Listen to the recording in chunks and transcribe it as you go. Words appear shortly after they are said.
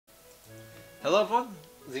Hello everyone,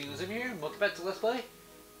 Zinguzim here, and welcome back to Let's Play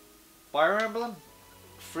Fire Emblem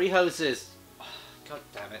Free Houses. Oh, God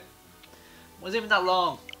damn it. It wasn't even that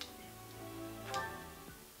long.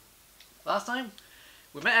 Last time,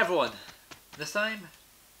 we met everyone. This time,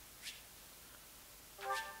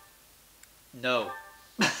 no.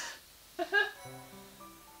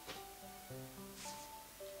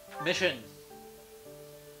 Mission.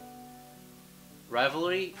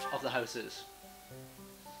 Rivalry of the Houses.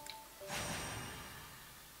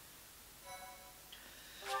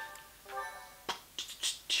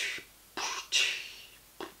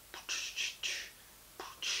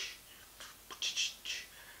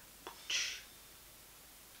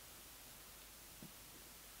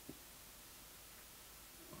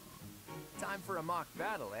 Time for a mock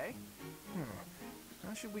battle, eh?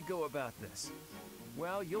 How should we go about this?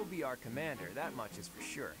 Well, you'll be our commander, that much is for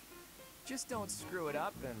sure. Just don't screw it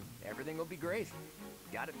up and everything will be great.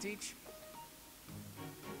 Got it, Teach?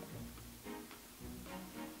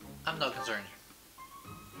 I'm not concerned.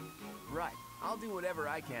 Right. I'll do whatever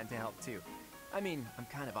I can to help too. I mean, I'm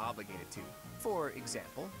kind of obligated to. For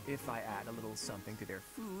example, if I add a little something to their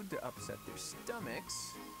food to upset their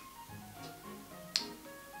stomachs...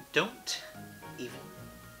 Don't even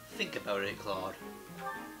think about it, Claude.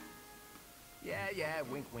 Yeah,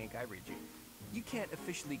 wink wink, I read you. You can't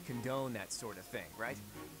officially condone that sort of thing, right?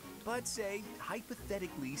 But say,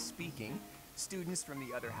 hypothetically speaking, students from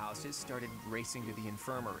the other houses started racing to the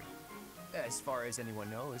infirmary. As far as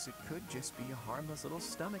anyone knows, it could just be a harmless little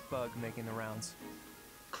stomach bug making the rounds.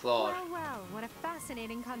 Claude. Well, what a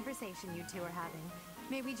fascinating conversation you two are having.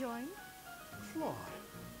 May we join? Claude,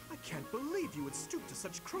 I can't believe you would stoop to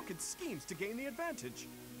such crooked schemes to gain the advantage.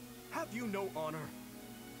 Have you no honor?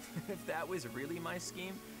 If that was really my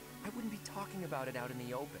scheme, I wouldn't be talking about it out in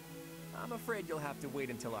the open. I'm afraid you'll have to wait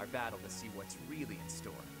until our battle to see what's really in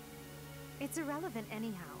store. It's irrelevant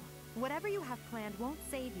anyhow. Whatever you have planned won't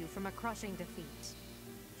save you from a crushing defeat.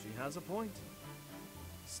 She has a point.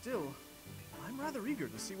 Still, I'm rather eager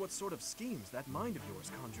to see what sort of schemes that mind of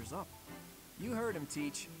yours conjures up. You heard him,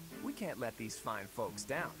 Teach. We can't let these fine folks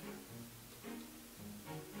down.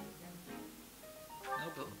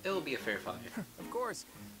 It'll be a fair fight. Of course,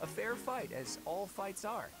 a fair fight, as all fights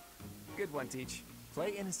are. Good one, Teach.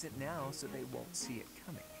 Play innocent now so they won't see it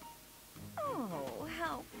coming. Oh,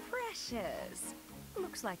 how precious.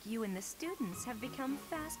 Looks like you and the students have become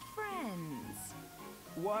fast friends.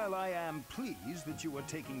 While I am pleased that you are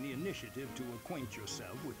taking the initiative to acquaint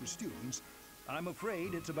yourself with the students, I'm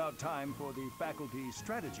afraid it's about time for the faculty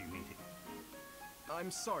strategy meeting. I'm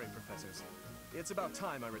sorry, professors. It's about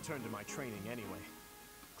time I returned to my training anyway.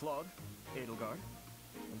 Claude, Edelgard,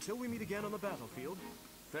 until we meet again on the battlefield,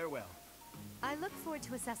 farewell. I look forward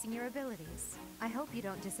to assessing your abilities. I hope you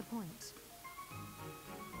don't disappoint.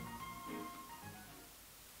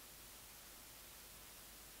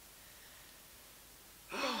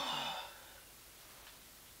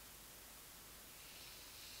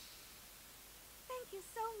 Thank you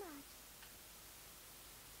so much.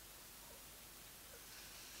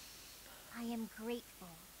 I am grateful.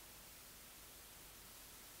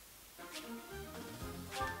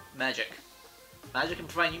 Magic. Magic can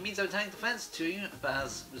provide new means of attacking defense to you, but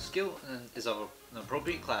has the skill and is of an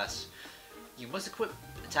appropriate class. You must equip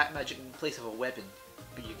attack magic in place of a weapon,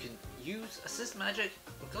 but you can use assist magic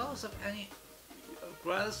regardless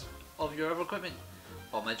of your other equipment.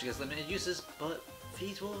 All magic has limited uses, but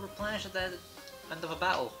these will replenish at the end of a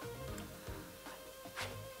battle.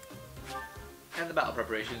 And the battle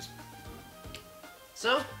preparations.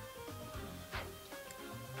 So,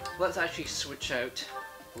 let's actually switch out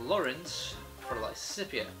Lawrence for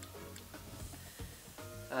Lysipia.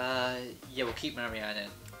 Yeah, we'll keep Marianne in.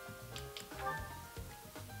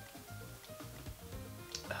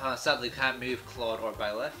 Sadly, can't move Claude or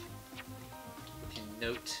Byleth. We can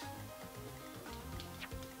note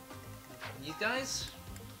these guys.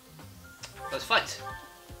 Let's fight.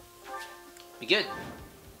 Begin.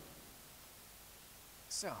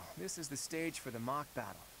 So, this is the stage for the mock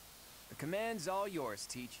battle. The command's all yours,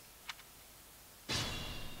 Teach.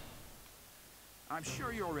 I'm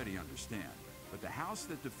sure you already understand, but the house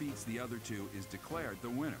that defeats the other two is declared the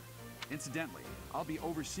winner. Incidentally, I'll be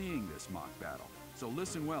overseeing this mock battle, so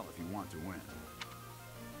listen well if you want to win.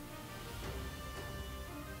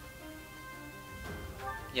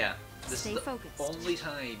 Yeah, this Stay is the focused. only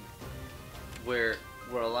time where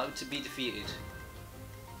we're allowed to be defeated.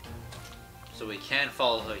 So we can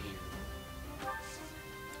follow her here.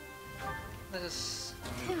 Let us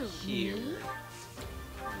move here.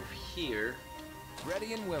 Move here.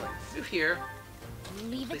 Ready and willing. Move here.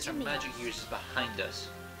 Leave it Place to our me. magic users behind us.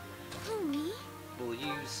 Who, me? We'll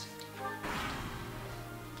use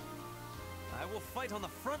I will fight on the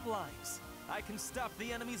front lines. I can stop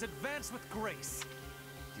the enemy's advance with grace.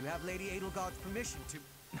 Do you have Lady Edelgard's permission to...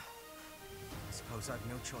 I suppose I've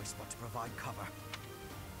no choice but to provide cover.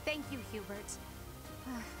 Thank you, Hubert.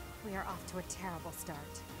 We are off to a terrible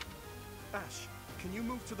start. Ash, can you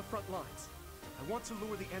move to the front lines? I want to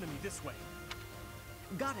lure the enemy this way.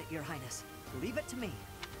 Got it, Your Highness. Leave it to me.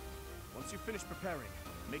 Once you finish preparing,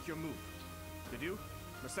 make your move. Did you?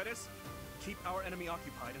 Mercedes? Keep our enemy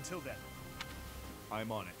occupied until then.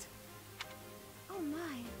 I'm on it. Oh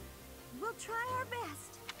my. We'll try our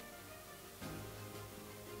best.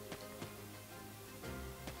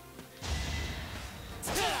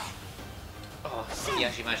 Oh, he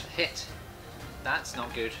actually managed to hit. That's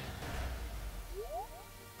not good.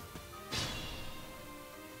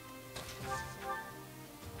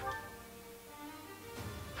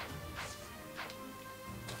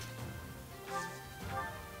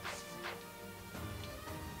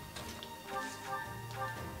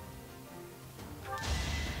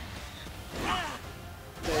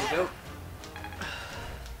 There you go.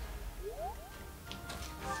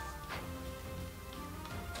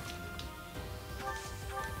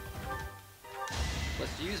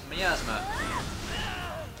 Let's use miasma.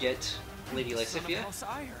 Get Lady Son of Lysithia. House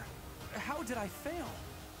Ire. How did I fail?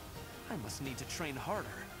 I must need to train harder.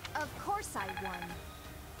 Of course I won.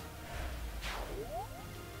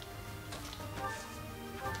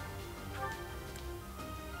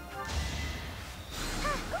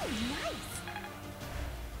 Oh, nice!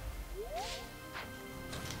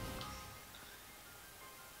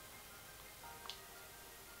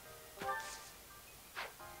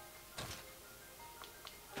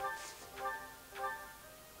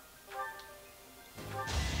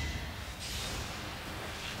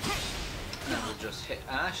 And we'll just hit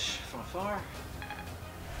Ash from afar.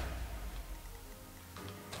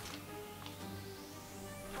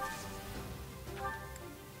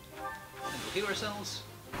 And we'll heal ourselves.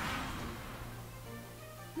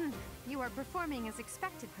 You are performing as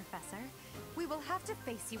expected, Professor. We will have to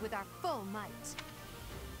face you with our full might.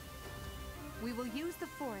 We will use the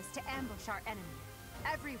forest to ambush our enemy.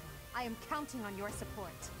 Everyone, I am counting on your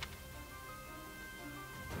support.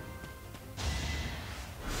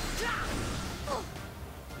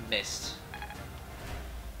 Missed.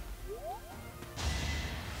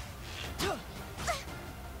 And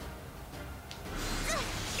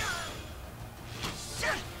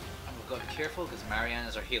we've got to be careful because Marianne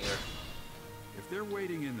is our healer. If they're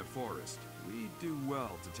waiting in the forest, we do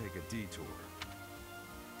well to take a detour.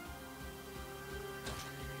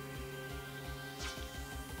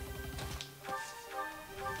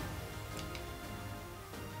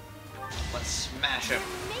 Let's smash him.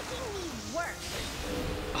 You're making me work.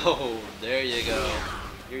 Oh, there you go.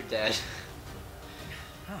 You're dead.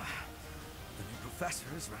 The new professor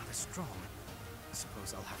is rather strong. I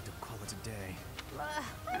suppose I'll have to call it a day.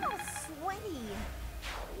 I'm all sweaty.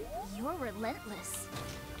 You're relentless.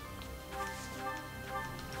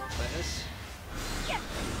 Lettuce.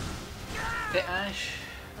 Hit Ash.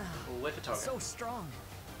 Whip a target. So strong.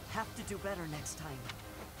 Have to do better next time.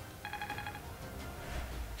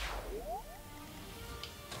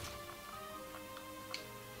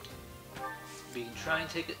 We can try and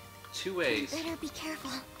take it two ways. Better be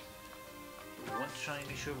careful. We want to try and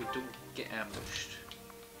make sure we don't get ambushed.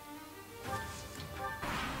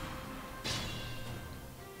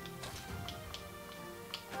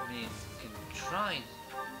 I mean, we can try and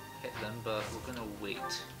hit them, but we're gonna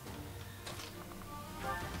wait.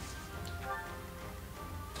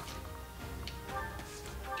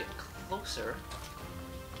 Get closer.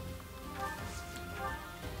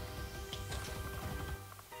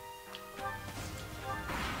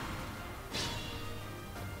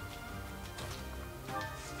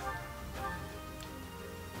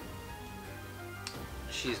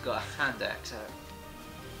 She's got a hand axe out.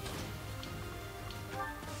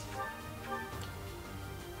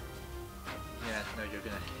 Yeah, no, you're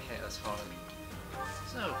gonna hit us hard.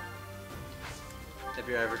 So, have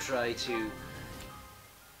you ever tried to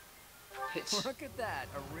hit? Look at that,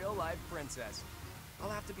 a real-life princess.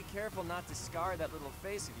 I'll have to be careful not to scar that little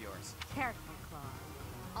face of yours. Careful, Claude.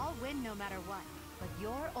 I'll win no matter what, but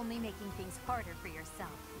you're only making things harder for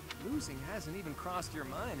yourself. Losing hasn't even crossed your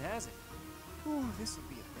mind, has it? Ooh, this will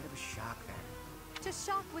be a bit of a shock then. To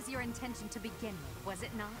shock was your intention to begin with, was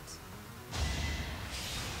it not?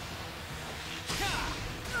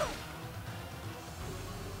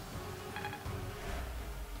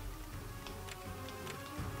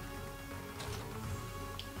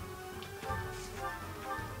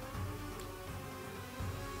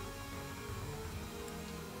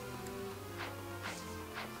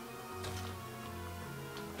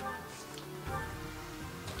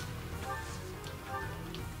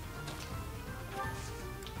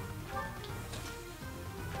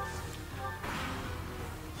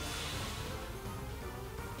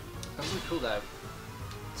 we pulled out.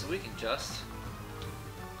 So we can just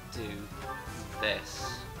do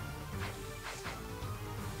this.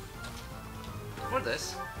 Or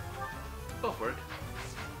this. Both work.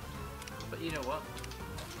 But you know what?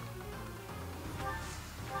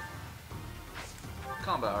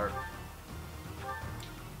 Combat art.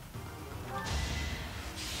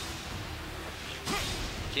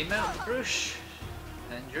 Came out of the brush,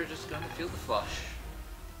 and you're just going to feel the flush.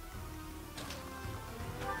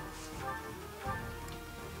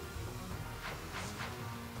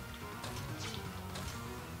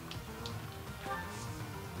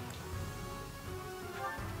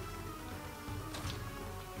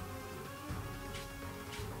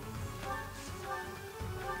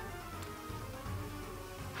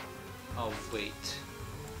 Oh, wait.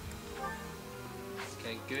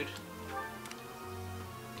 Okay, good.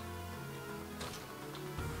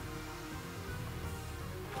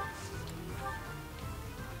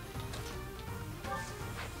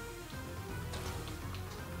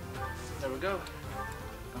 There we go.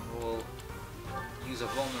 And we'll use a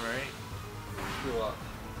vulnerary. Go up.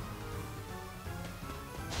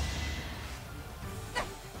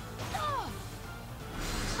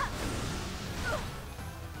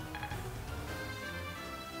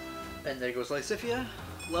 And there goes Lysithia,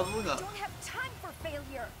 leveling up. I don't have time for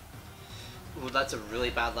failure. Ooh, that's a really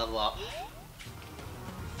bad level up.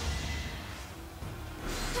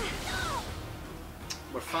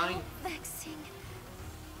 We're fine. Vexing.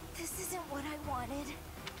 This isn't what I wanted.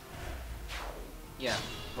 Yeah,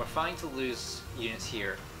 we're fine to lose units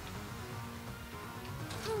here.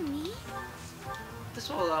 Who, me? This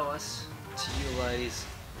will allow us to utilize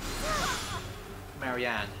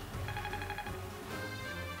Marianne.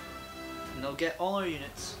 And they'll get all our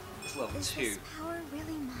units to level 2. Is this power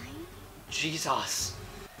really mine? Jesus!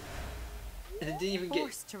 And it didn't even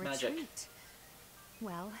Forced get to magic. retreat.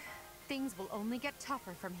 Well, things will only get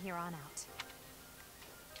tougher from here on out.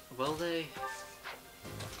 Will they?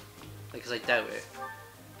 Because I doubt it.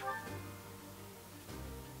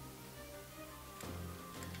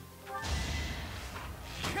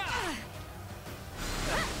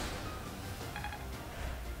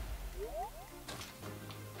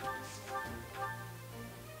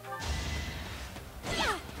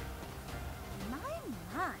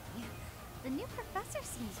 My. The new professor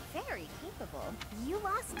seems very capable. You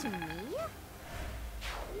lost to me?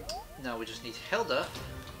 Now we just need Hilda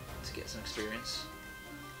to get some experience.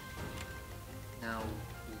 Now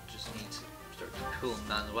we just need to start to pull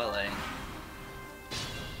Manuela in.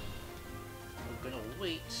 We're gonna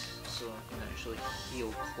wait so I can actually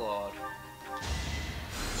heal Claude.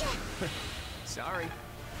 Sorry.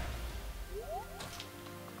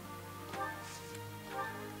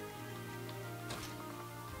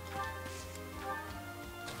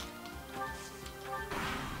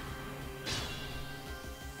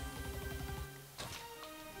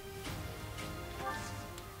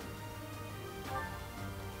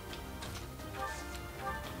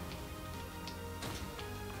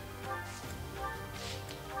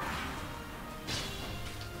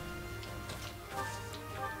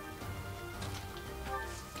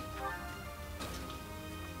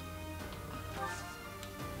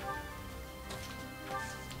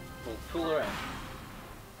 We'll pull her in,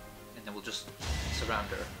 and then we'll just surround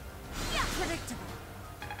her. Predictable.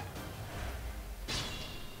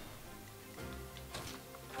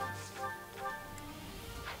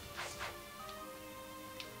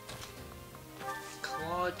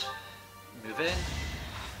 Claude, move in.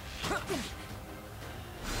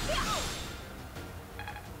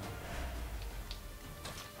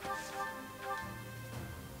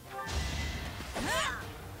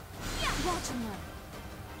 Watch and learn.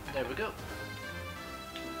 There we go.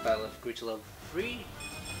 Battle of grew to level 3.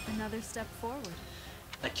 Another step forward.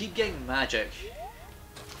 I keep getting magic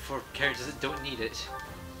for characters that don't need it.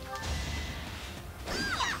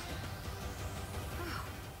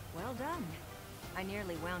 Well done. I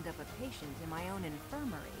nearly wound up a patient in my own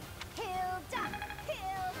infirmary. Hilda!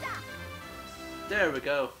 Hilda! There we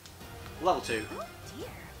go. Level 2. Oh dear.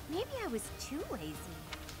 Maybe I was too lazy.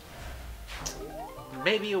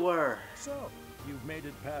 Maybe you were. So, you've made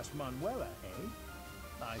it past Manuela, eh?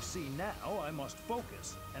 I see now I must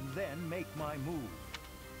focus and then make my move.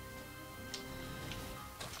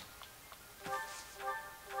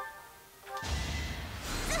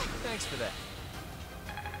 Thanks for that.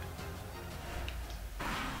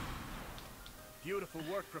 Beautiful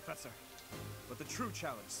work, Professor. But the true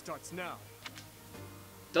challenge starts now.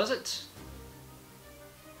 Does it?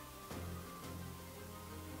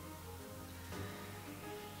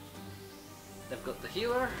 They've got the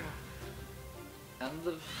healer and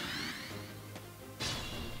the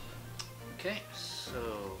Okay,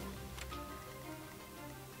 so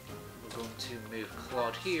we're going to move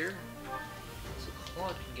Claude here, so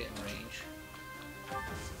Claude can get in range.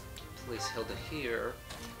 Place Hilda here.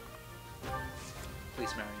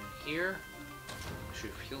 Place Marion here. Should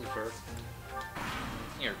have healed her.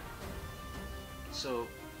 Here. So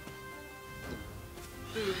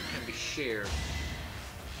the boom can be shared.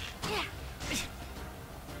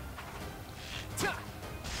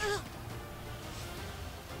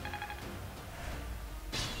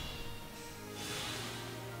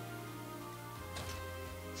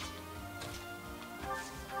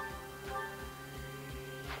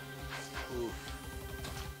 Oof.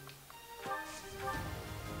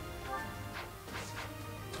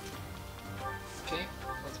 Okay,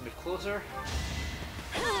 let's move closer.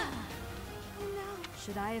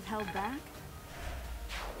 Should I have held back?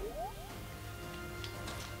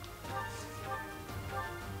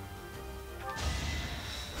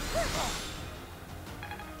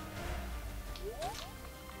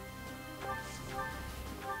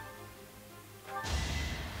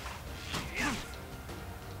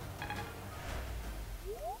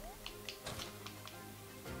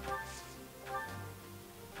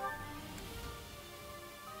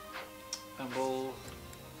 And we'll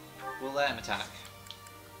let him attack.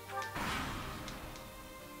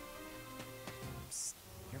 Psst,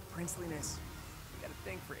 your princeliness. You got a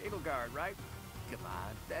thing for Edelgard, right? Come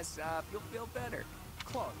on, fess up. You'll feel better.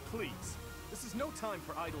 Claude, please. This is no time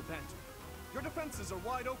for idle banter. Your defenses are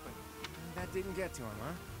wide open. That didn't get to him,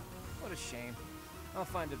 huh? What a shame. I'll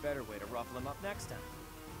find a better way to ruffle him up next time.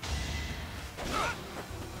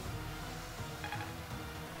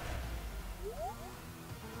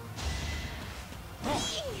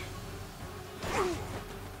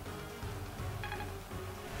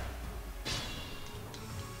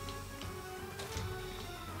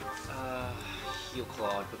 Heal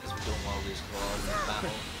Claude because we don't want to lose Claude in the battle.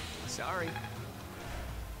 Sorry.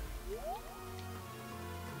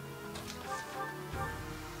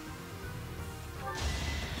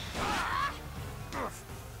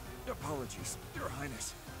 Apologies, Your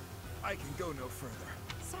Highness. I can go no further.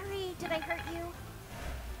 Sorry, did I hurt you?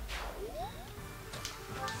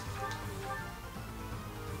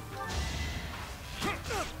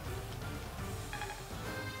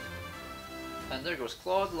 And there goes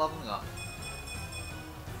Claude leveling up.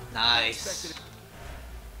 Nice.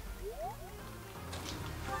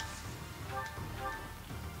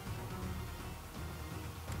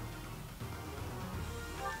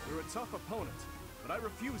 You're a tough opponent, but I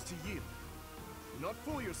refuse to yield. Do not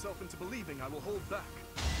fool yourself into believing I will hold back.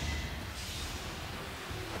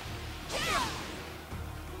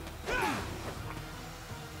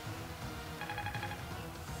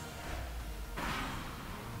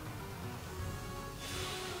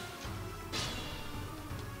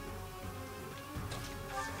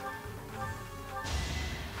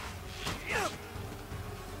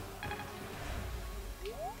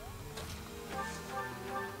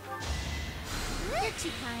 You're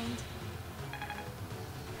too kind.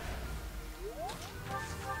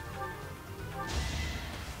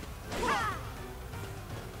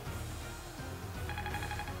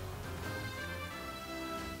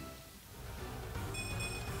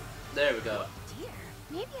 There we go. Dear,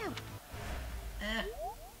 maybe I...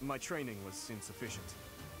 My training was insufficient.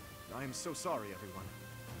 I am so sorry, everyone.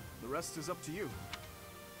 The rest is up to you.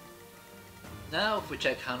 Now, if we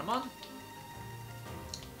check Hanuman,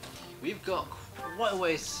 we've got quite a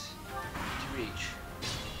ways to reach.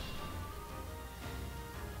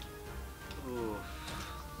 Ooh,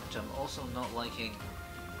 which I'm also not liking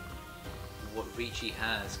what reach he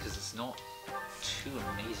has, because it's not too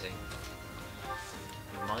amazing.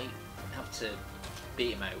 We might have to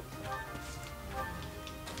bait him out.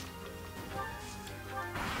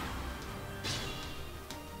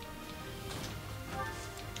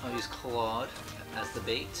 I'll use Claude as the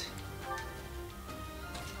bait.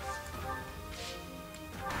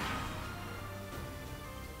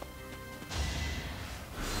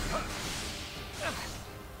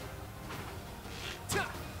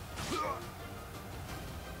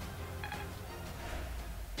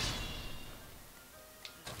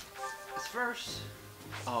 First,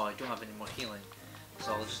 oh, I don't have any more healing,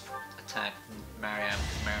 so I'll just attack Marianne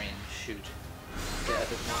because Marianne should get a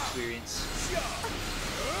bit more experience.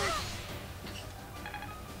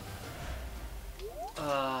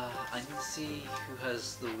 I need to see who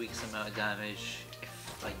has the weakest amount of damage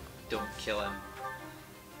if I don't kill him.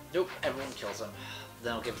 Nope, everyone kills him.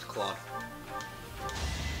 Then I'll give it to Claude.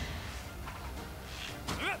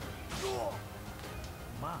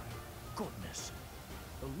 My goodness.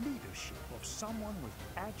 The leadership of someone with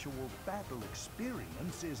actual battle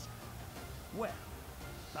experience is Well,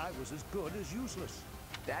 I was as good as useless.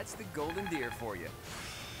 That's the golden deer for you.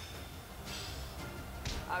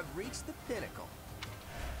 I've reached the pinnacle.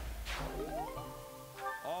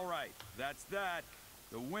 All right, that's that.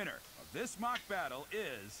 The winner of this mock battle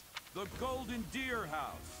is the Golden Deer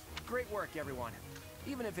House. Great work, everyone.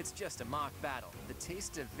 Even if it's just a mock battle, the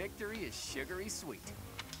taste of victory is sugary sweet.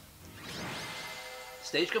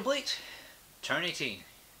 Stage complete. Turn 18.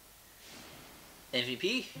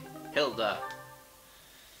 MVP, Hilda.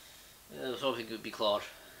 I was hoping it would be Claude.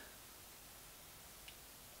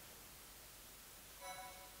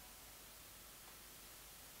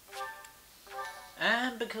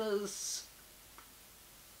 And because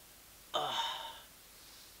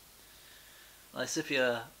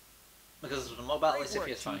Lysipia, because of the mock battle, Great work,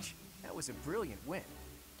 Lysipia's fine. Teach. That was a brilliant win.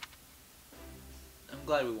 I'm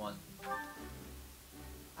glad we won.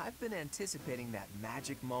 I've been anticipating that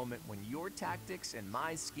magic moment when your tactics and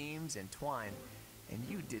my schemes entwine, and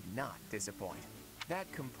you did not disappoint.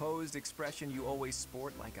 That composed expression you always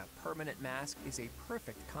sport like a permanent mask is a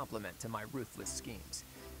perfect complement to my ruthless schemes.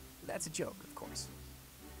 That's a joke, of course.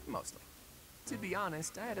 Mostly. To be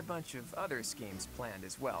honest, I had a bunch of other schemes planned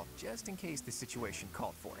as well, just in case the situation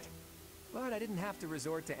called for it. But I didn't have to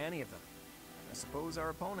resort to any of them. I suppose our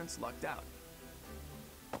opponents lucked out.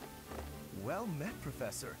 Well met,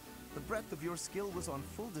 Professor. The breadth of your skill was on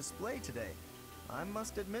full display today. I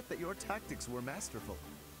must admit that your tactics were masterful.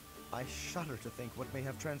 I shudder to think what may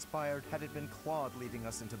have transpired had it been Claude leading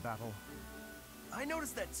us into battle. I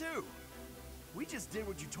noticed that too. We just did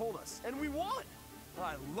what you told us, and we won!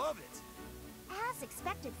 I love it! As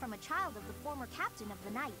expected from a child of the former captain of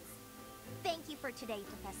the Knights. Thank you for today,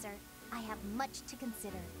 Professor. I have much to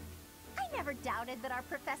consider. I never doubted that our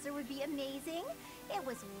professor would be amazing. It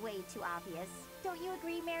was way too obvious. Don't you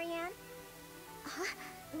agree, Marianne?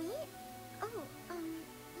 Me? Oh,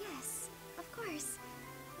 yes, of course.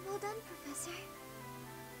 Well done, Professor.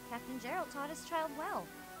 Captain Gerald taught his child well.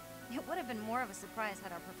 It would have been more of a surprise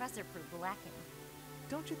had our professor proved lacking.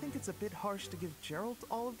 Don't you think it's a bit harsh to give Gerald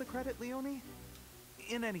all of the credit, Leonie?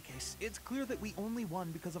 In any case, it's clear that we only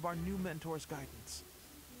won because of our new mentor's guidance.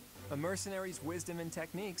 A mercenary's wisdom and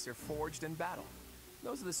techniques are forged in battle.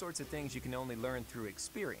 Those are the sorts of things you can only learn through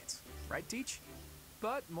experience. Right, Teach?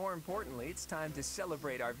 But more importantly, it's time to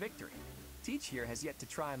celebrate our victory. Teach here has yet to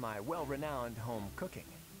try my well-renowned home cooking.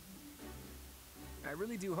 I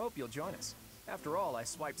really do hope you'll join us. After all, I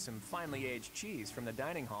swiped some finely aged cheese from the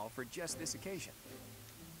dining hall for just this occasion.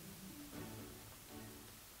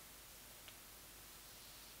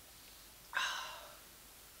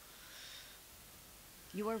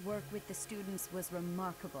 Your work with the students was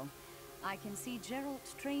remarkable. I can see Gerald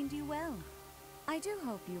trained you well. I do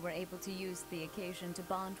hope you were able to use the occasion to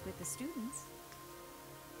bond with the students.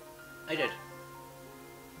 I did.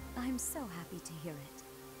 I'm so happy to hear it.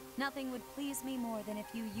 Nothing would please me more than if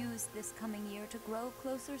you used this coming year to grow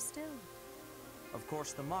closer still. Of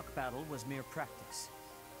course, the mock battle was mere practice.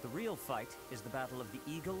 The real fight is the battle of the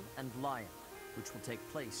Eagle and Lion, which will take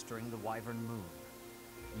place during the Wyvern Moon.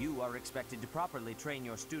 You are expected to properly train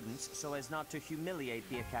your students so as not to humiliate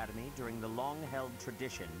the Academy during the long-held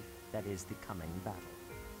tradition that is the coming battle.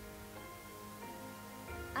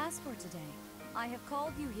 As for today, I have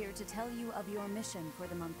called you here to tell you of your mission for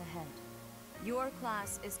the month ahead. Your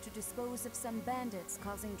class is to dispose of some bandits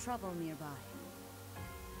causing trouble nearby.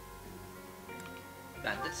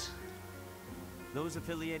 Bandits? Those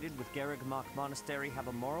affiliated with Garreg-Mach Monastery have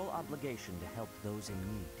a moral obligation to help those in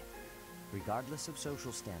need, regardless of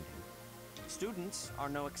social standing. Students are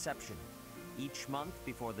no exception. Each month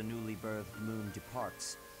before the newly birthed moon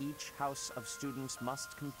departs, each house of students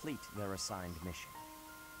must complete their assigned mission.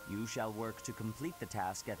 You shall work to complete the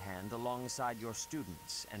task at hand alongside your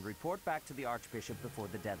students and report back to the Archbishop before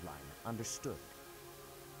the deadline. Understood?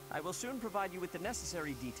 I will soon provide you with the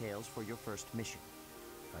necessary details for your first mission.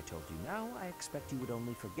 If I told you now, I expect you would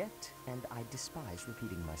only forget, and I despise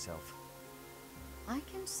repeating myself. I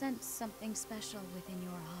can sense something special within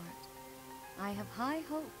your heart. I have high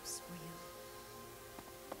hopes for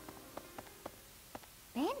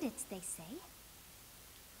you. Bandits, they say.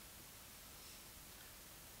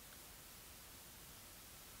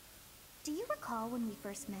 Do you recall when we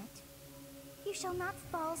first met? You shall not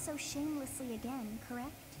fall so shamelessly again,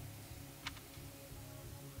 correct?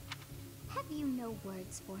 Have you no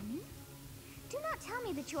words for me? Do not tell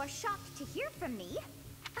me that you are shocked to hear from me.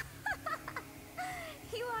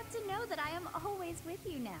 You ought to know that I am always with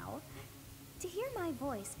you now. To hear my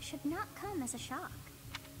voice should not come as a shock.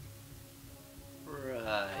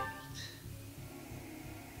 Right.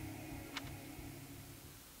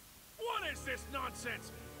 What is this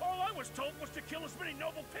nonsense? All I was told was to kill as many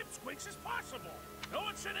noble pipsqueaks as possible. No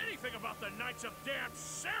one said anything about the Knights of Damned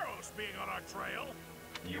Saros being on our trail.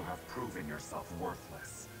 You have proven yourself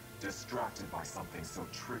worthless, distracted by something so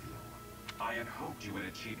trivial. I had hoped you would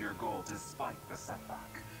achieve your goal despite the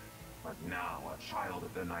setback. But now a child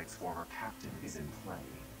of the Knight's former captain is in play.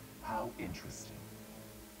 How interesting.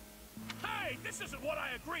 Hey, this isn't what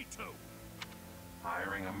I agreed to!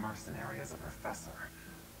 Hiring a mercenary as a professor.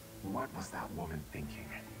 What was that woman thinking?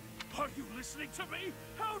 Are you listening to me?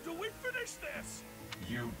 How do we finish this?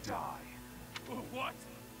 You die. What?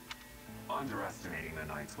 Underestimating the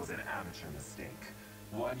Knights was an amateur mistake.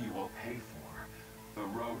 One you will pay for. The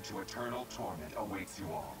road to eternal torment awaits you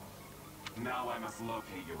all. Now I must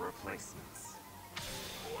locate your replacements.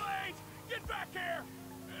 Wait! Get back here!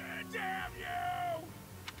 Damn you!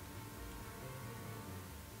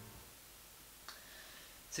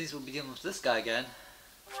 Since we'll be dealing with this guy again,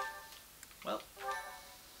 well,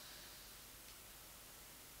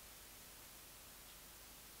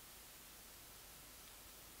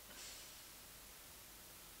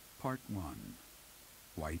 Part 1.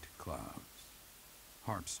 White clouds.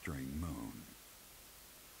 Harpstring moon.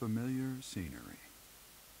 Familiar scenery.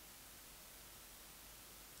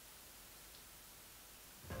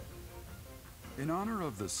 In honor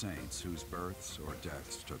of the saints whose births or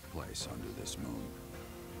deaths took place under this moon,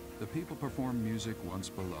 the people perform music once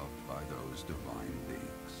beloved by those divine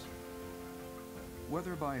beings.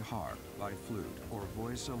 Whether by harp, by flute, or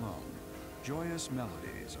voice alone, joyous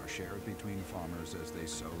melodies are shared between farmers as they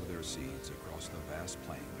sow their seeds across the vast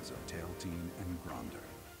plains of Tailteen and Gronder.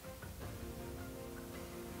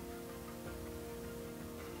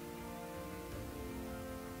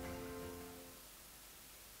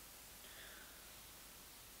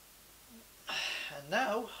 and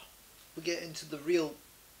now we get into the real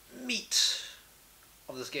meat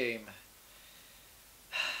of this game.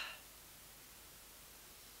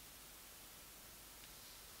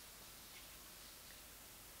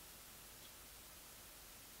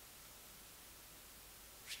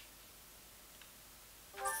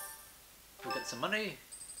 We got some money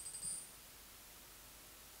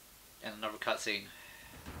and another cutscene.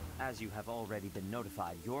 As you have already been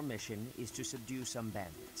notified, your mission is to subdue some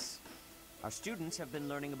bandits. Our students have been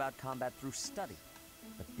learning about combat through study,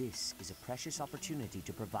 but this is a precious opportunity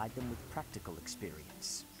to provide them with practical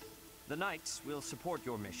experience. The Knights will support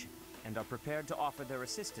your mission and are prepared to offer their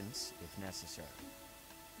assistance if necessary.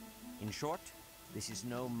 In short, this is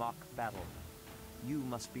no mock battle. You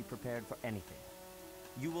must be prepared for anything.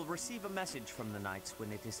 You will receive a message from the Knights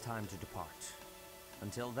when it is time to depart.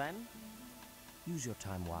 Until then, use your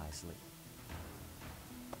time wisely.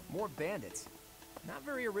 More bandits. Not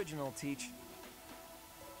very original, Teach.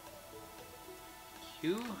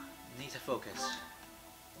 You need to focus.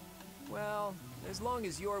 Well, as long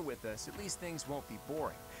as you're with us, at least things won't be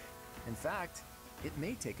boring. In fact, it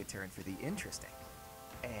may take a turn for the interesting.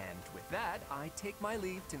 And with that, I take my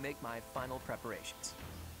leave to make my final preparations.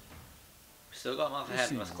 Still got my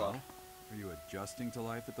head in this club. Are you adjusting to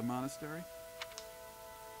life at the monastery?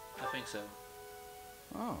 I think so.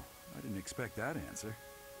 Oh, I didn't expect that answer.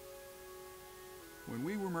 When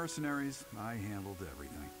we were mercenaries, I handled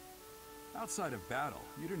everything. Outside of battle,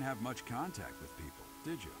 you didn't have much contact with people,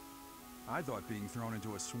 did you? I thought being thrown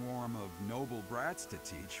into a swarm of noble brats to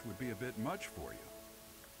teach would be a bit much for you.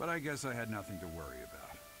 But I guess I had nothing to worry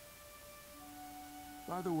about.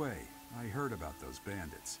 By the way, I heard about those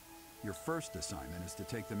bandits. Your first assignment is to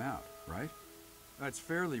take them out, right? That's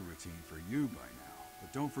fairly routine for you by now,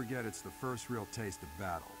 but don't forget it's the first real taste of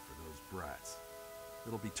battle for those brats.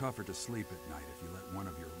 It'll be tougher to sleep at night if you let one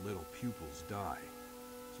of your little pupils die.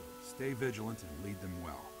 So stay vigilant and lead them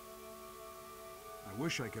well. I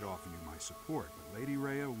wish I could offer you my support, but Lady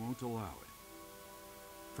Rhea won't allow it.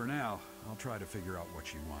 For now, I'll try to figure out what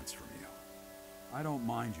she wants from you. I don't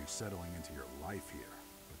mind you settling into your life here,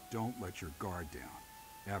 but don't let your guard down,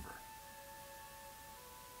 ever.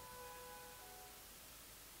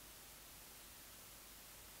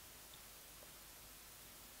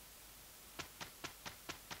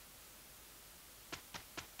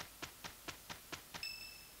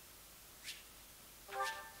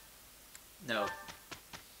 No.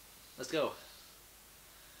 Let's go.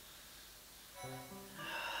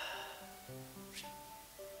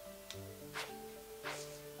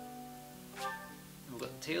 We've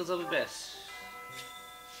got Tales of Abyss.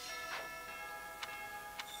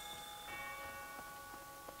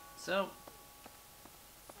 So,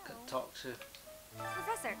 gotta talk to...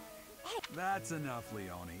 Professor, hey! That's enough,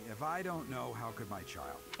 Leone. If I don't know, how could my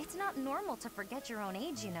child? It's not normal to forget your own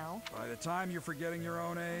age, you know. By the time you're forgetting your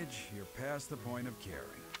own age, you're past the point of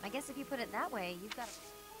caring. I guess if you put it that way, you've got...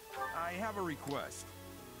 I have a request.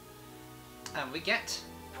 And we get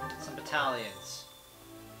some battalions.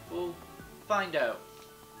 We'll find out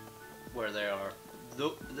where they are.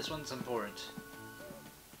 Though this one's important.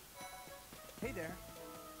 Hey there.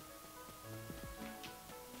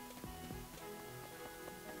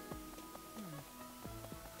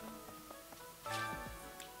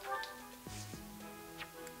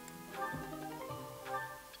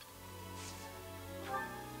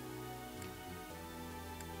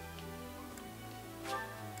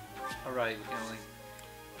 Alright, we can only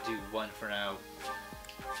do one for now.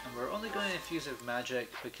 And we're only going to infuse it with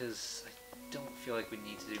magic because I don't feel like we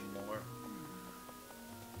need to do more.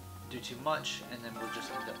 Do too much and then we'll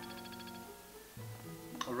just end up...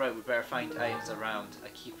 Alright, we better find items around. I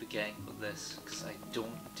keep forgetting about this because I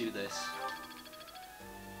don't do this.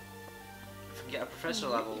 If we get a professor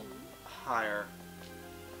level higher...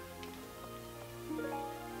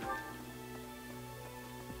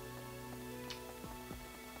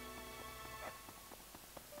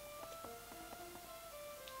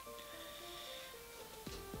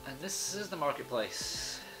 And this is the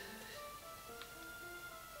marketplace.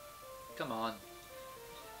 Come on.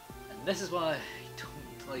 And this is why I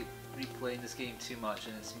don't like replaying this game too much,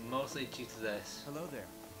 and it's mostly due to this. Hello there.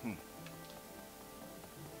 Hey.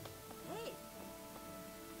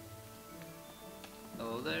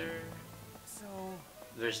 Hello there. So...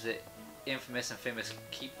 There's the infamous and famous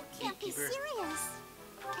Can't be gatekeeper. serious.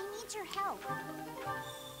 I need your help.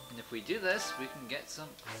 And if we do this, we can get some...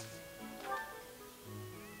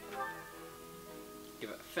 Give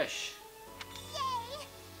it a fish. Yay!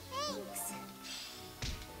 Thanks.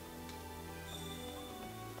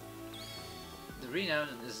 The renown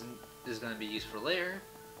is going to be used for later,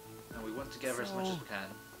 and we want to give her as much as we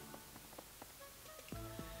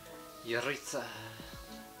can. Yaritza.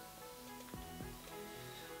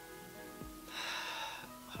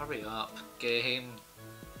 Hurry up, game.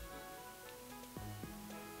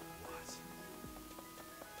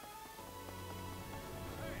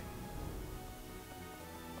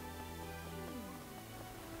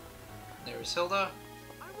 There's Hilda.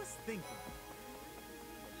 I was thinking.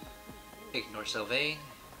 Ignore Sylvain.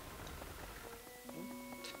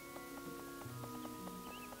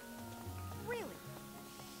 Really?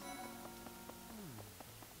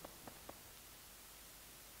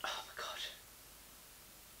 Oh my god.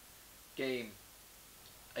 Game.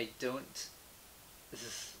 I don't... This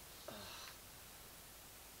is...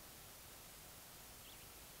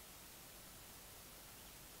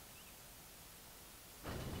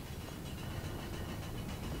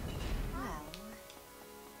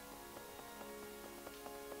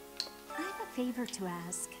 Favor to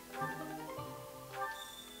ask.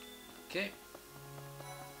 Okay.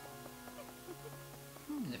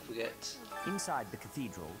 And if we get... Inside the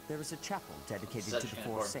cathedral, there is a chapel dedicated to the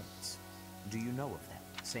four saints. Do you know of them?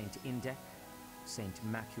 Saint Indec, Saint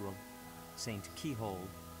Macule, Saint Keyhole,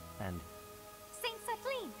 and... Saint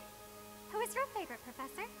Setlene! Who is your favorite,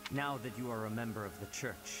 Professor? Now that you are a member of the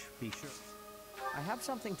church, be sure. I have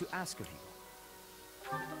something to ask of you.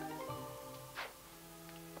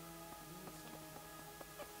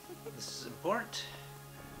 This is important.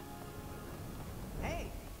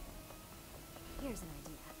 Hey! Here's an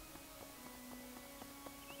idea.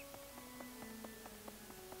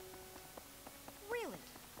 Really?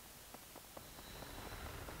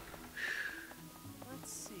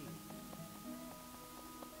 Let's see.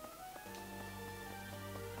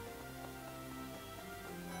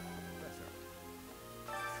 Professor.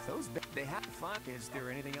 Those they have fun. Is there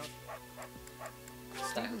anything else?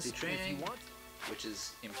 Faculty training. If you want. Which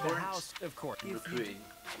is important. The house, of course. Recruiting,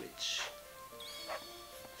 which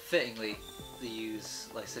fittingly they use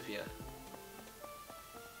Lysithia.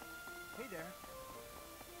 Hey there.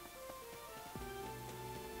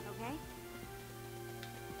 Okay.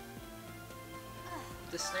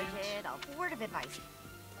 This student. Bridget, a word of advice.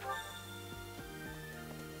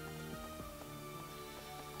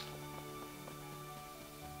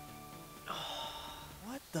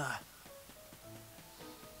 What the?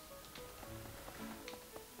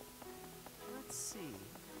 Let's see.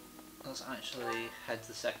 Let's actually head to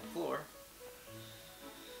the second floor.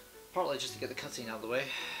 Partly just to get the cutscene out of the way.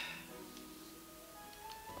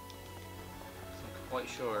 I'm quite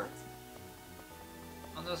sure.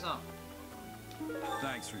 Oh no, it's not.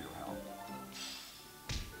 Thanks for your help.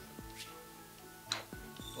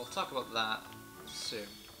 We'll talk about that soon.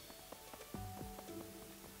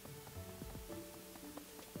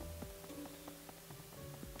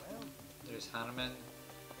 There's Hanneman.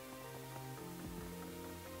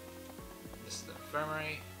 This is the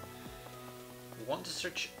infirmary. We want to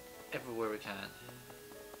search everywhere we can.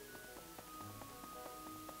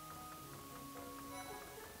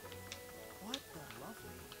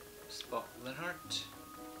 Oh, Linhart.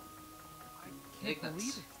 I can't Ignatz.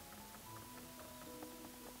 believe it.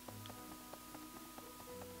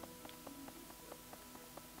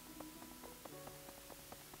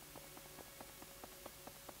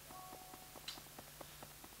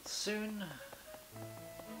 Soon.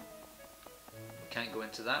 We can't go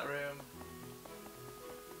into that room.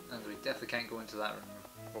 And we definitely can't go into that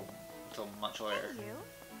room until much later.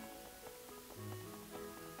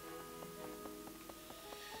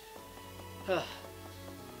 Hey, you.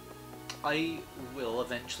 I will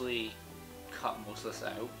eventually cut most of this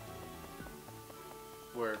out.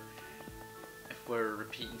 Where if we're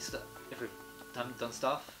repeating stuff, if we haven't done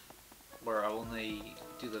stuff, where I'll only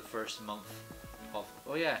do the first month of,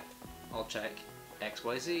 oh yeah, I'll check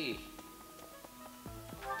XYZ.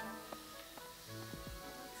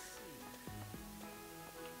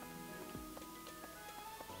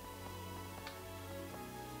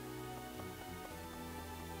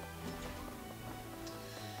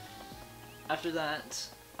 After that,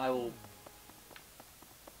 I will.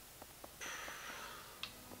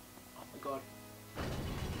 Oh my god.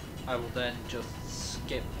 I will then just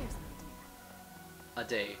skip a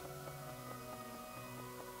day.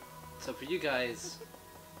 So for you guys.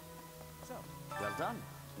 So, well done.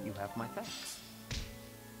 You have my thanks.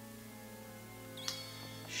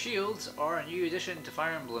 Shields are a new addition to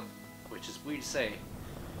Fire Emblem, which is weird to say.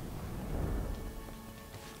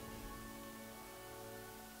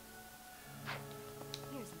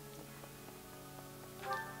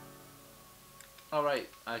 Alright,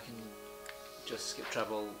 I can just skip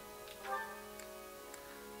travel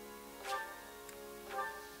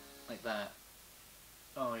like that.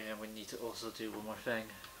 Oh yeah, we need to also do one more thing.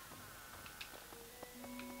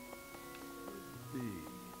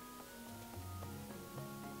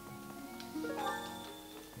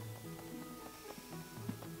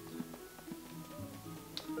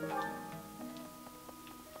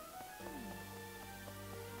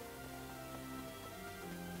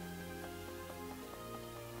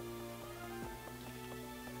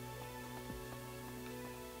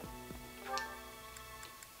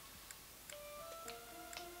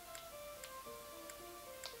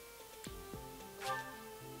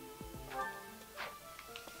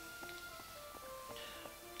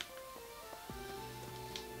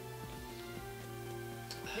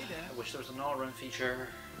 Hey there. I wish there was an all-run feature.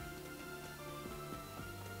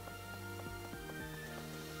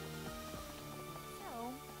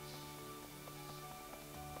 So,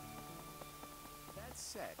 That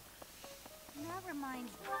said, that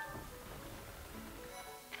reminds me.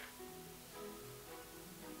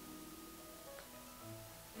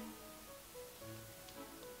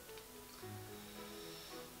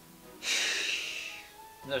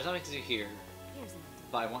 There's nothing to do here, Here's an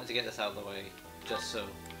but I wanted to get this out of the way, just so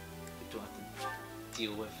we don't have to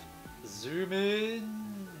deal with zoom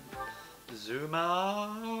in, zoom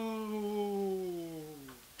out.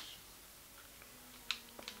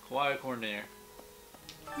 Quiet corner.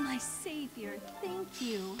 My savior, thank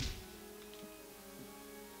you.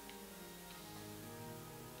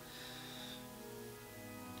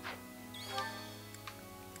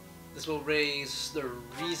 This will raise the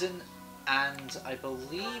reason, and I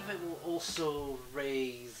believe it will also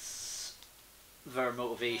raise their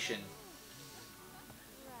motivation.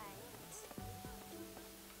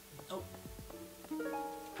 Oh.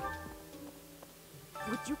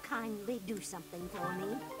 Would you kindly do something for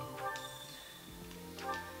me?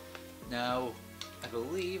 Now, I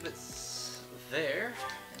believe it's there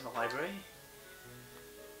in the library.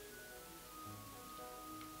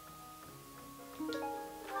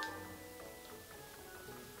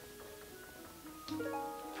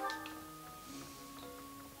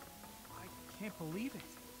 I can't believe it.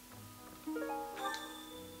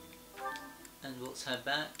 And let's head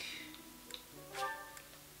back.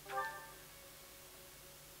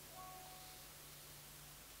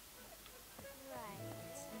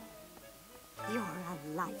 You're a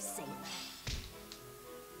lifesaver.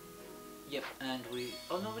 Yep, and we...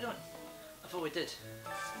 Oh no, we don't. I thought we did.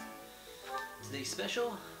 Today's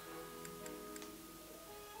special.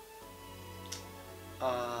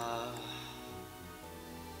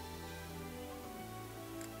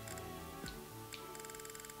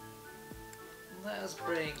 Let us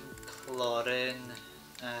bring Claude in,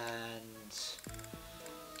 and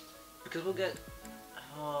because we'll get.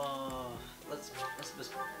 Let's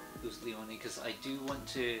just boost Leonie because I do want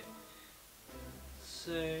to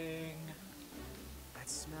sing. that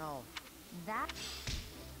smell. That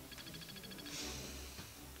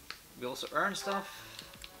We also earn stuff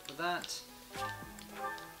for that.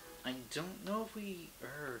 I don't know if we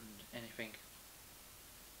earned anything.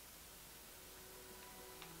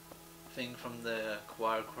 thing from the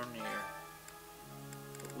choir corner.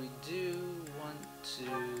 But we do want to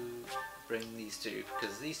bring these two,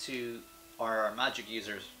 because these two are our magic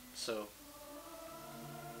users, so...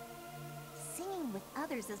 Singing with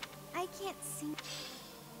others is... I can't sing...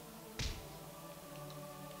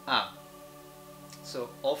 Ah. So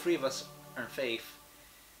all three of us earn faith,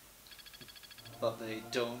 but they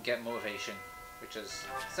don't get motivation, which is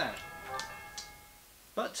sad.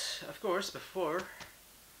 But, of course, before...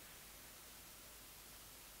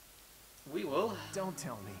 we will... Don't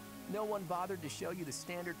tell me. No one bothered to show you the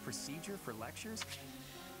standard procedure for lectures?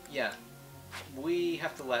 Yeah. We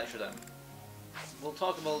have to lecture them. We'll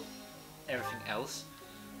talk about everything else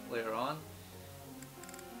later on.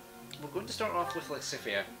 We're going to start off with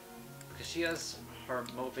Lexifia, because she has her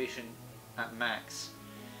motivation at max.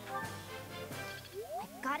 I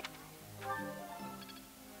got it.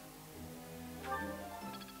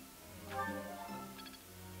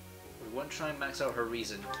 We want to try and max out her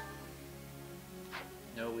reason.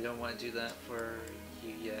 No, we don't want to do that for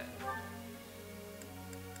you yet.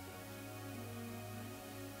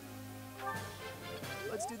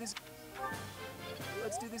 Let's do this.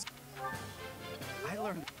 Let's do this. I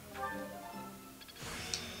learned.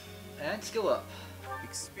 And skill up.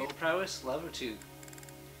 Bow prowess, level 2.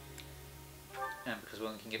 And because we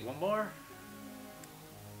only can get one more.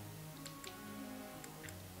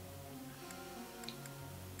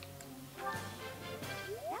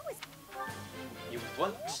 That was... You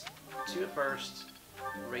want to first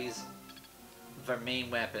raise their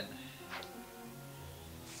main weapon.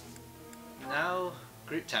 Now,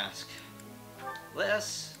 group task. Let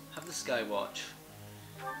us have the Skywatch.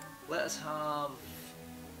 Let us have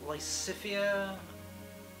Lysithia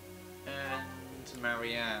and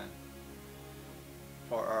Marianne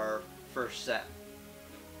for our first set.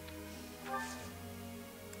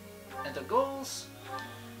 And the goals?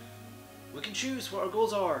 We can choose what our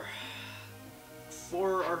goals are.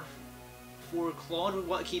 For Claude, we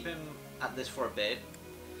want to keep him at this for a bit.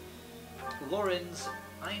 Lawrence,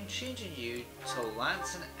 I'm changing you to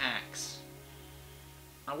Lance and Axe.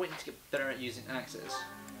 I want you to get better at using axes.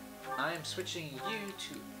 I am switching you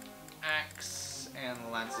to Axe and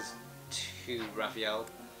Lance's to Raphael.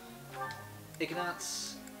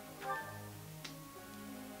 Ignatz.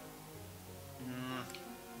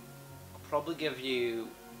 I'll probably give you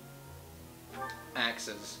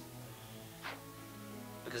axes.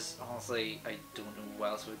 Because honestly, I don't know what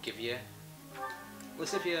else would give you.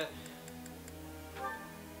 Lysithia.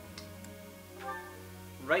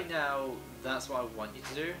 Right now, that's what I want you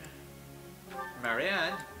to do.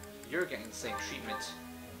 Marianne, you're getting the same treatment.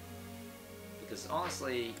 Because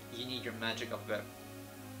honestly, you need your magic up a bit.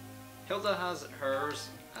 Hilda has hers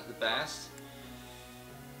at the best.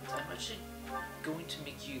 I'm actually going to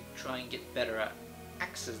make you try and get better at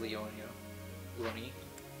axes, Leonie.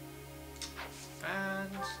 And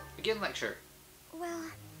begin lecture. Well...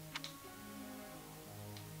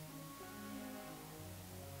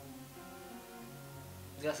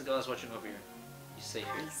 That's the guys watching over here. You safe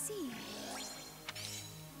here. I see.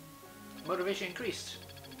 Motivation increased.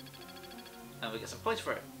 And we get some points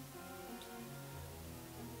for it.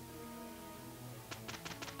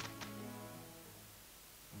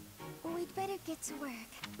 We'd better get to work.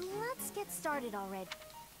 Let's get started already.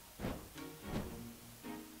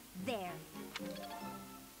 There.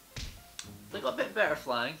 They got a bit better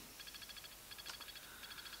flying.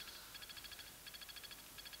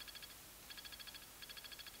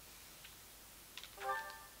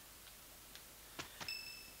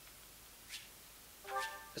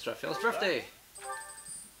 It's Raphael's birthday.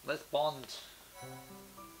 Let's bond.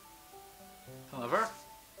 However,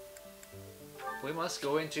 we must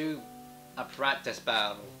go into a practice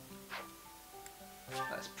battle.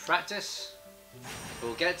 Let's practice.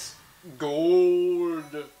 We'll get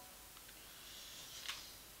gold.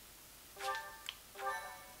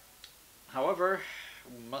 However,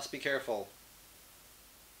 we must be careful.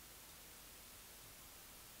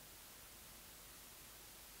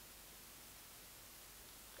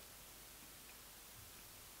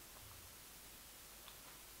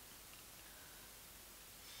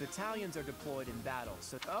 Battalions are deployed in battle,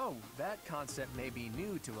 so that concept may be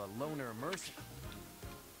new to a loner mercenary.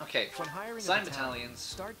 Okay, when hiring assign a battalions.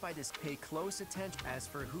 Start by this. Pay close attention as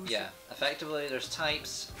for who's. Yeah, effectively there's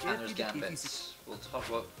types and there's gambits. We'll talk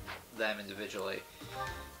about them individually.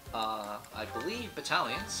 I believe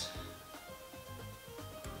battalions.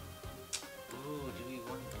 Ooh, do we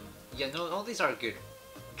want? Yeah, no, all these are good.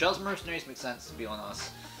 Just mercenaries make sense to be on us.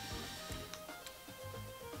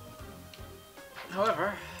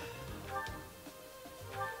 However,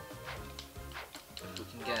 if we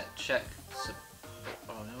can get check.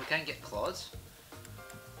 Oh no, we can get Claws.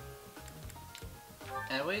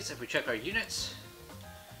 Anyways, if we check our units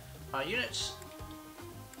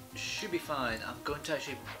should be fine. I'm going to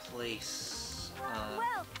actually place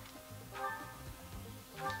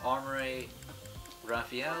Armory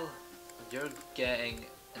Raphael. You're getting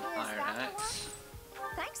an Iron Axe.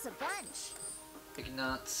 Thanks a bunch.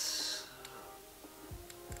 Ignatz.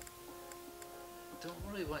 Don't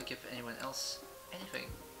really want to give anyone else anything.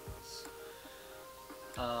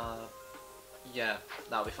 Yeah,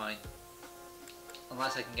 that'll be fine.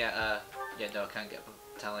 Unless I can get yeah, no, I can't get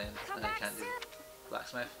a battalion, and I can't do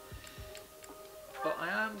blacksmith. But I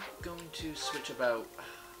am going to switch about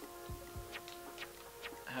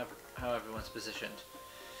how everyone's positioned.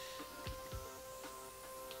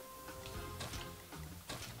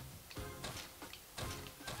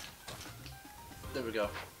 There we go.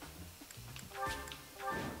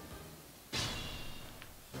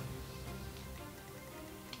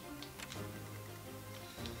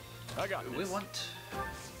 I got We this. want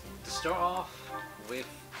to start off with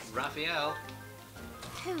Raphael.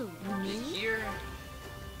 Who, me? Here.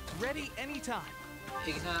 Ready anytime.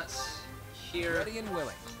 Ignatz here. Ready and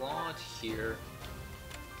willing. Claude here.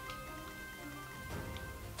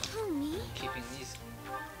 Who, me? Keeping these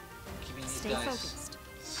Stay guys focused.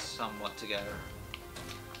 somewhat together.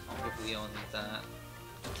 I'll give Leon that.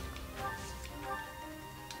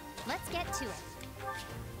 Let's get to it.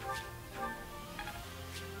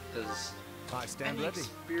 Because I stand any ready.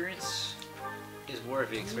 experience is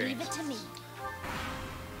worthy experience. Leave it to me.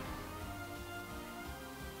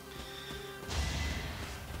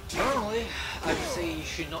 Normally, I would say you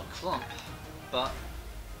should not clump, but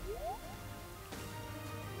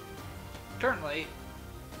currently,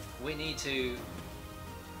 we need to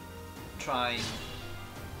try and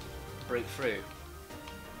break through.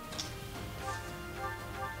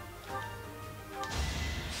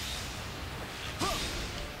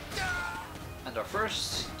 And our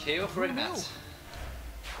first KO for Ignatz.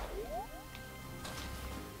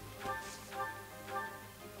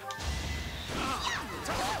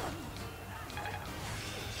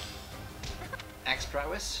 Axe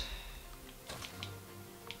prowess.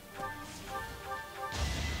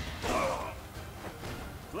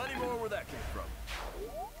 Plenty more where that came from.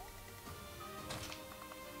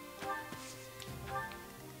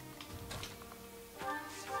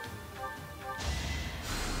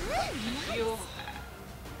 Heal.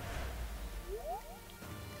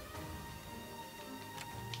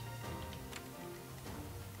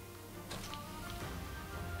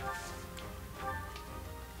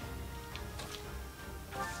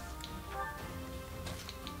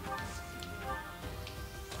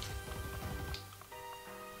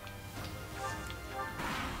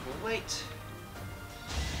 We'll wait.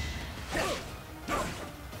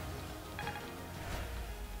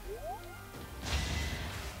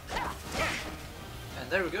 And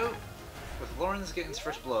there we go, with Lawrence getting his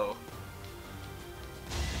first blow.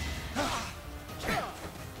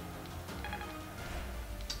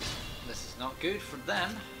 This is not good for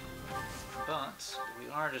them, but we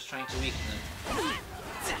are just trying to weaken them.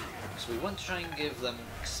 So we want to try and give them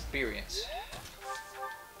experience.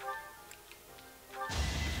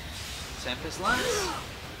 Tempest Lance.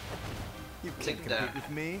 You Take can't them compete down. with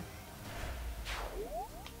me.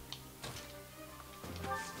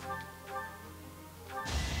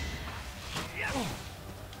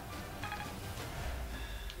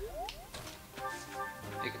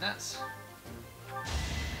 Ignatz.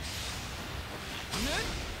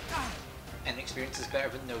 And experience is better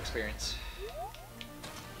than no experience.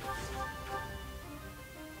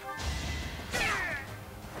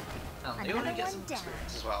 And they only get some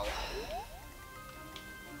experience as well.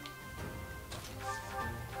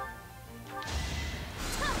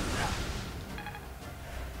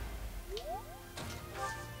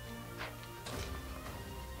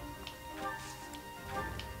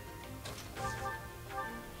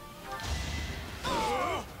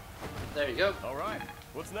 There you go. All right.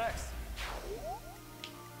 What's next?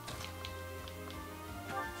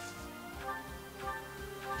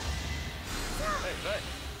 Hey, hey.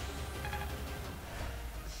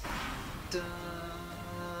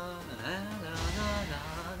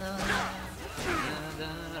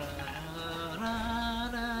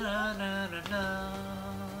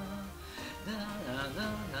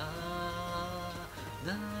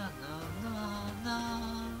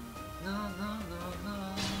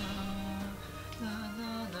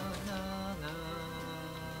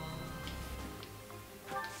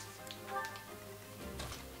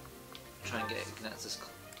 Try and get Ignatz as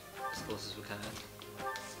close as we can.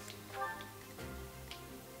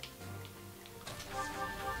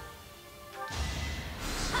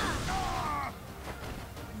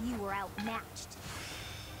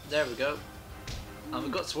 There we go. And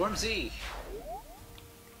we've got Swarm Z.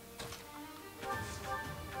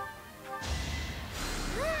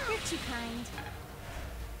 You're too kind.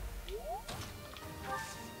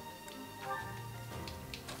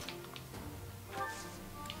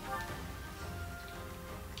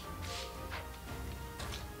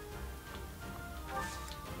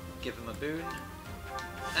 Give him a boon.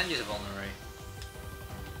 And use a vulnerary.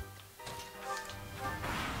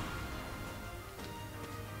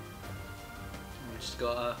 We just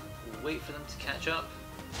gotta wait for them to catch up.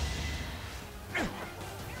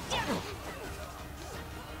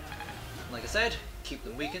 Like I said, keep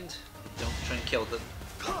them weakened. Don't try and kill them.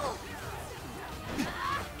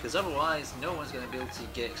 Because otherwise, no one's going to be able to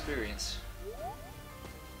get experience.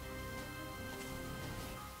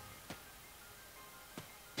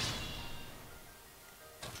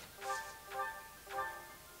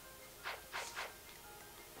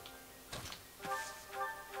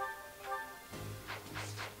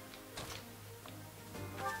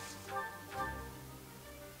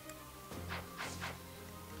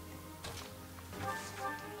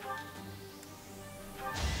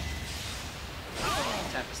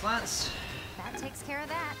 Tempest Lance. That takes care of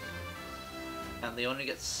that. And they only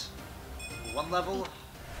gets one level.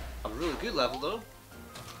 A really good level though.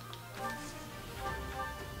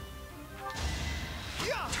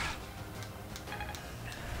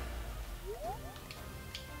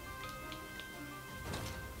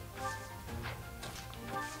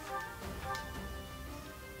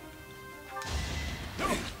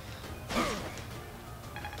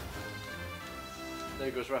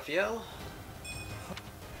 There goes Raphael.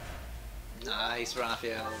 Nice,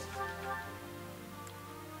 Raphael.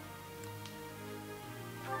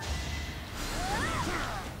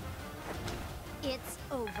 It's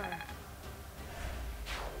over.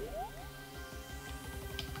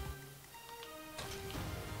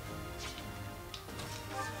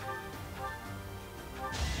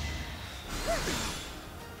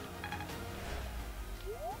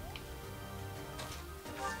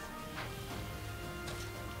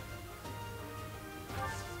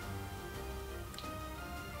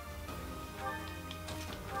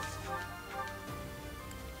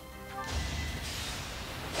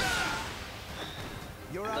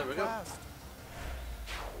 You're There we go. outclassed.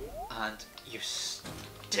 And you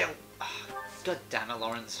still... God damn it,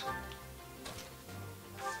 Lawrence.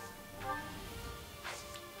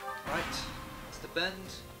 Right, let's defend.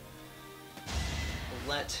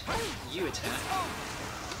 Let you attack.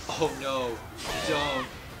 Oh no, don't.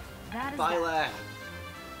 That is Byleth.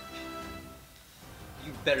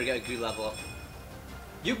 You better get a good level up.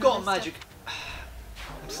 You've got a magic...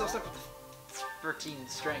 I'm still stuck with the 13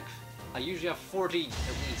 strength. I usually have 14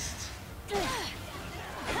 at least.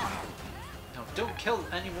 No, don't kill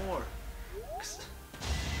anymore.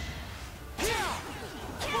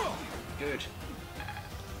 Good.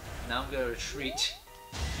 Now I'm gonna retreat.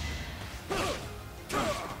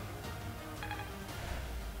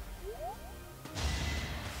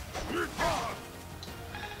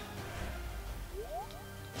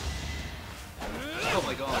 Oh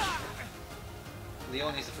my god.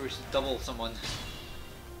 Leonie's the first to double someone.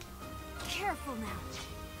 Careful now.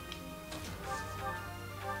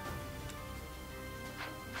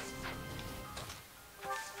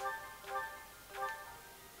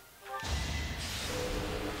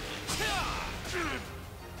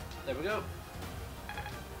 There we go.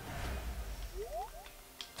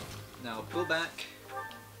 Now pull back.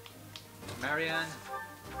 Marianne,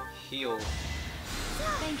 heal.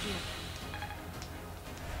 Thank you.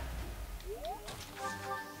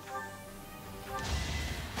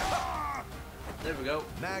 There we go.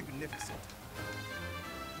 Magnificent.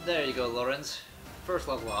 There you go, Lawrence. First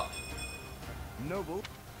level up. Noble.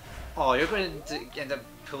 Oh, you're going to end up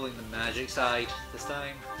pulling the magic side this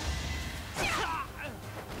time.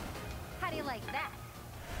 How do you like that?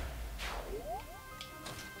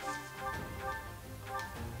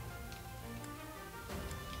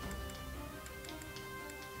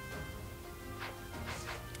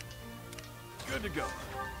 Good to go.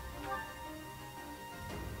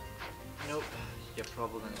 Nope, you're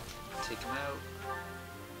probably going to take him out.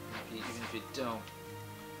 Even if you don't.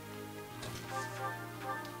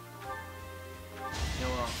 You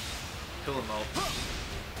know what? Pull him out.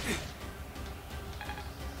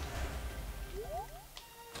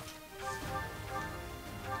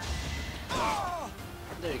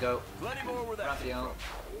 There you go. Plenty more where that Raphael.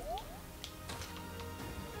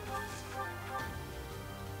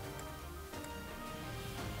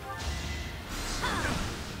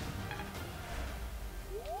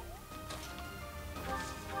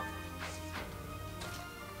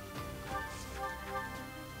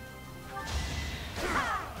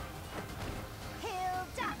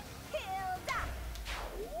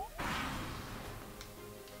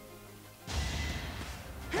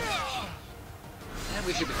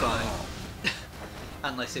 we should be fine.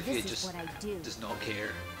 Unless if you This is just what I do. does not care.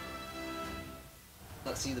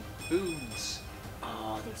 Let's see the boons.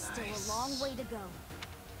 Oh, There's nice. still a long way to go.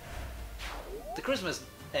 The Christmas,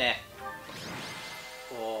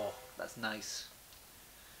 Oh, that's nice.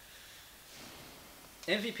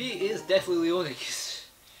 MVP is definitely Leone, 'cause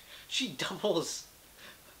she doubles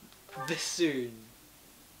this soon.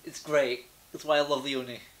 It's great. That's why I love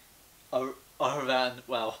Leone. Arvan,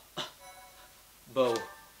 wow. Bo.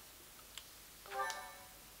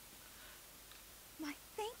 My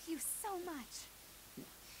thank you so much.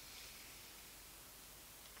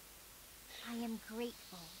 I am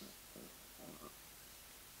grateful.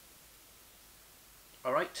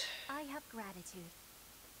 Alright. I have gratitude.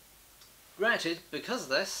 Granted, because of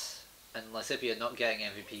this, and Lysipia not getting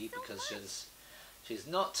MVP because she's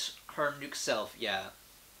not her nuke self yet,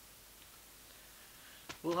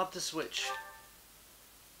 we'll have to switch.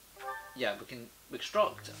 Yeah, we can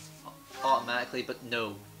extract automatically, but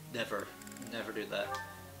no, never do that.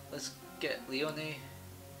 Let's get Leone,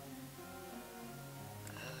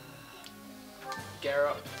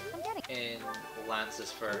 Garrett, and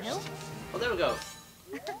Lances first. Nope. Oh, there we go.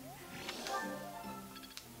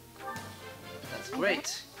 That's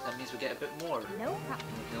great. That means we get a bit more. No problem.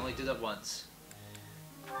 We can only do that once.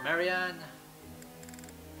 Marianne.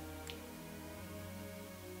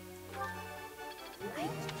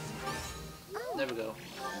 There we go.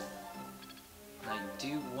 And I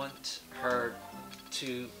do want her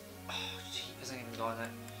to... Oh, she hasn't even gone it.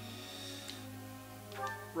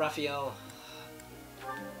 Raphael.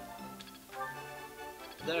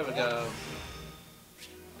 There we go.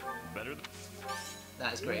 Better.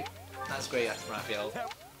 That is great. That's great, Raphael.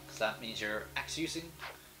 Because that means your axe using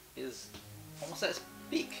is almost at its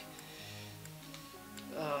peak.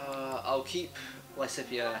 I'll keep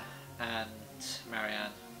Lysipia and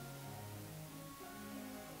Marianne.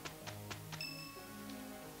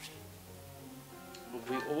 But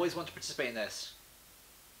we always want to participate in this.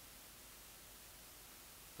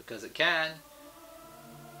 Because it can.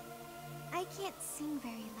 I can't sing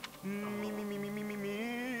very loud.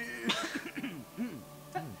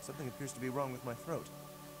 Something appears to be wrong with my throat.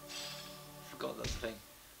 Forgot that's the thing.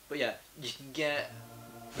 But yeah, you can get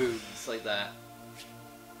boons like that.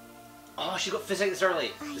 Oh, she got physics this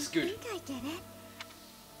early. It's good. I think I get it.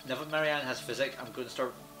 Now that Marianne has physics, I'm going to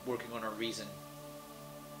start working on her reason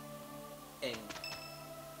in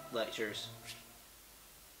lectures.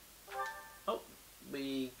 Oh,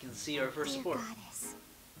 we can see our first Dear support. Goddess,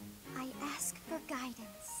 I ask for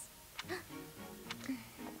guidance.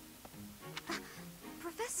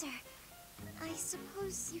 Professor, I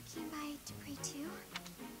suppose you came by to pray too?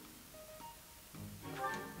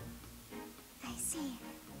 I see.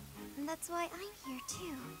 That's why I'm here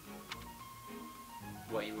too.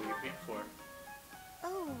 What you were praying for?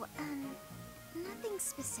 Oh, nothing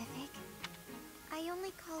specific. I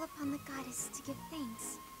only call upon the goddess to give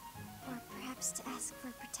thanks. Or perhaps to ask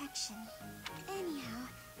for protection. Anyhow,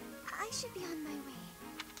 I should be on my way.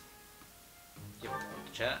 You want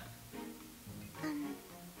to chat?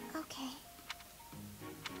 Okay.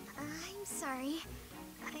 I'm sorry.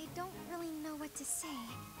 I don't really know what to say.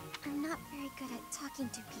 I'm not very good at talking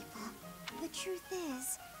to people. The truth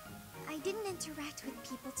is, I didn't interact with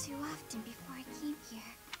people too often before I came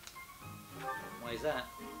here. Why is that?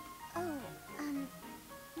 Oh,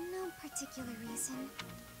 no particular reason.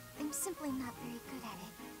 I'm simply not very good at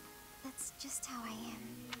it. That's just how I am.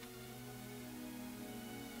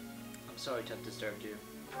 I'm sorry to have disturbed you.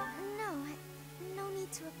 No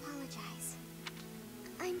need to apologize.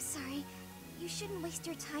 I'm sorry. You shouldn't waste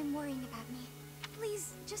your time worrying about me.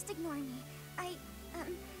 Please, just ignore me. I,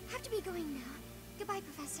 have to be going now. Goodbye,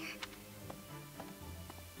 Professor.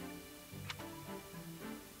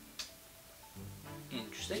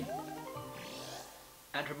 Interesting.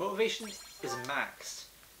 And her motivation is maxed.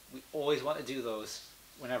 We always want to do those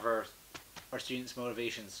whenever our students'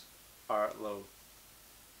 motivations are low.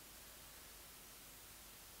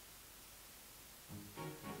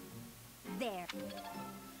 There.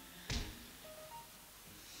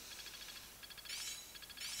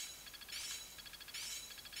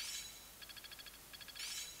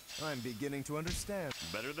 I'm beginning to understand.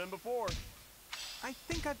 Better than before. I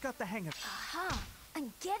think I've got the hang of it. Aha!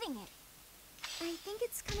 I'm getting it. I think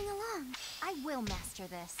it's coming along. I will master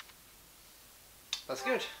this. That's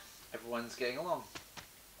good. Everyone's getting along.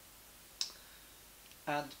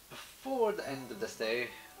 And before the end of this day,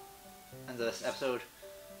 end of this episode,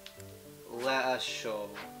 let us show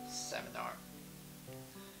seminar.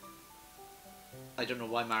 I don't know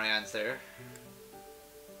why Marianne's there.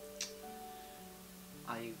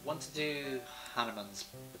 I want to do Hanneman's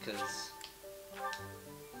because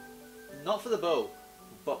Not for the bow,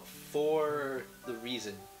 but for the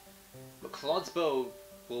reason. But Claude's bow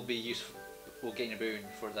will be useful, will gain a boon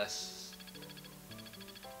for this.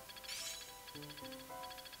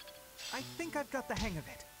 I think I've got the hang of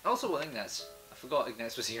it. Also with Ignace. I forgot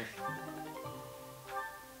Ignace was here.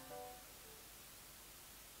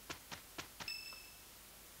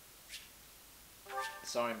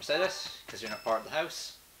 Sorry, Mercedes, because you're not part of the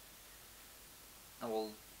house. I will...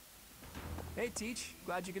 Hey, Teach.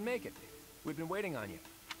 Glad you can make it. We've been waiting on you.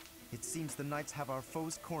 It seems the Knights have our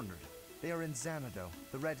foes cornered. They are in Xanadu,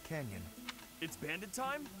 the Red Canyon. It's bandit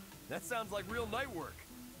time? That sounds like real night work.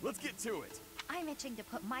 Let's get to it. I'm itching to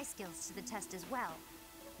put my skills to the test as well.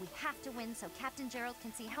 We have to win so Captain Gerald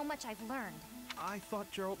can see how much I've learned. I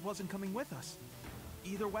thought Gerald wasn't coming with us.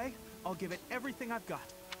 Either way, I'll give it everything I've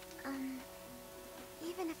got.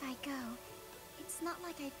 Even if I go, it's not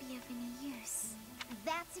like I'd be of any use.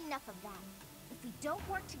 That's enough of that. If we don't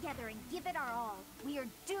work together and give it our all, we are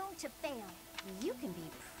doomed to fail. You can be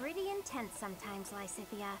pretty intense sometimes,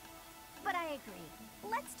 Lysithia. But I agree.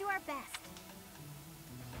 Let's do our best.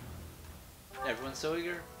 Everyone's so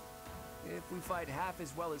eager? If we fight half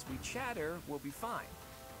as well as we chatter, we'll be fine.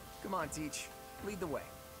 Come on, Teach. Lead the way.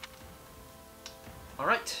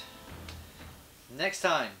 Alright. Next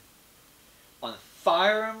time on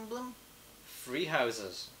Fire Emblem Free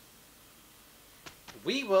Houses,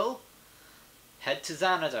 we will head to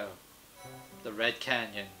Xanadu, the Red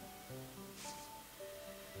Canyon,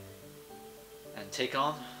 and take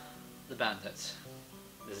on the bandits.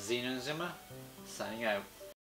 This is Xeno Zuma, signing out.